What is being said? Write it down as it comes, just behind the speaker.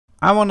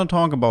I want to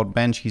talk about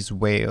Banshee's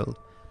Veil.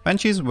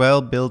 Banshee's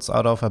Veil builds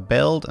out of a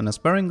belt and a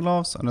sparring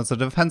gloves, and it's a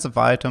defensive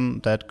item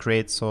that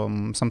creates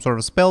some sort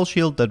of spell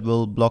shield that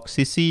will block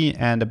CC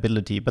and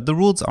ability, but the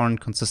rules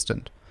aren't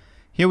consistent.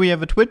 Here we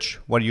have a Twitch.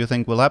 What do you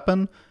think will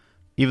happen?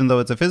 Even though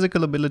it's a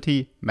physical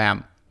ability,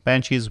 bam,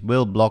 Banshees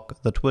will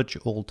block the Twitch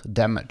ult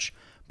damage.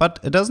 But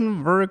it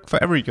doesn't work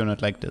for every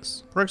unit like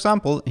this. For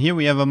example, here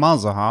we have a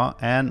Malzahar,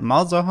 and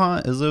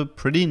Malzahar is a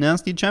pretty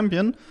nasty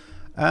champion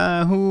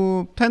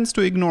who tends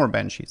to ignore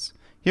Banshees.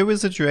 Here we have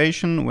a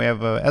situation where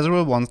we have a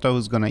Ezreal monster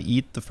who's gonna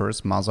eat the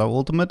first Malzahar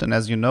ultimate, and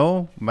as you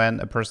know, when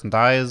a person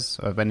dies,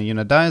 or when a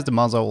unit dies, the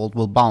Malzahar ult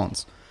will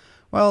bounce.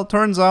 Well,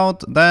 turns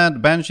out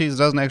that Banshees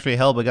doesn't actually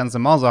help against the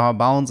Malzahar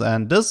bounce,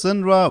 and this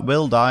Syndra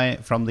will die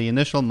from the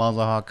initial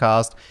Malzahar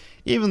cast,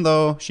 even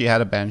though she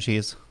had a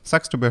Banshees.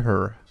 Sucks to be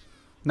her.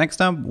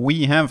 Next up,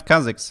 we have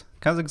Khazix.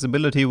 Khazix's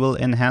ability will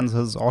enhance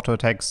his auto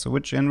attacks,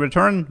 which in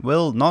return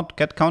will not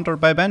get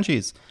countered by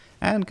Banshees.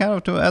 And kind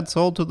of to add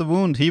salt to the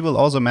wound, he will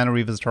also mana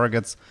reave his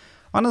targets.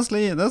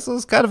 Honestly, this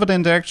is kind of an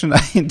interaction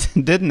I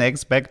didn't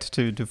expect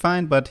to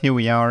find, but here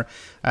we are.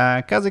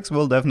 Khazix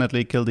will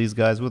definitely kill these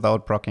guys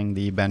without proccing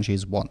the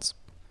Banshees once.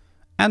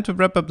 And to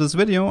wrap up this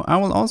video, I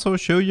will also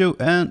show you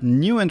a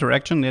new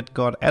interaction that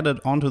got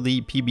added onto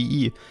the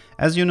PBE.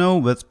 As you know,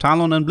 with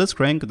Talon and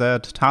Blitzcrank,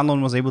 that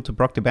Talon was able to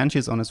proc the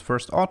Banshees on his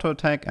first auto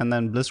attack, and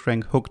then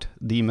Blitzcrank hooked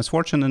the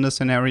Misfortune in this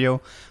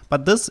scenario.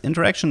 But this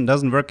interaction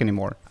doesn't work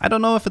anymore. I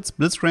don't know if it's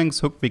Blitzcrank's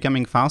hook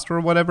becoming faster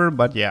or whatever,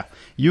 but yeah,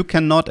 you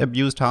cannot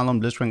abuse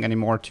Talon Blitzcrank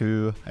anymore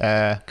to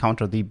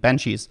counter the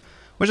Banshees.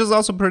 Which is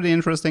also pretty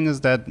interesting is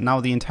that now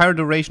the entire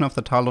duration of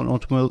the Talon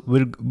ultimate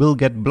will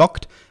get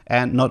blocked,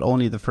 and not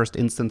only the first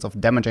instance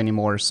of damage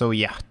anymore. So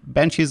yeah,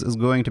 Banshees is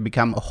going to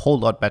become a whole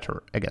lot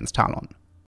better against Talon.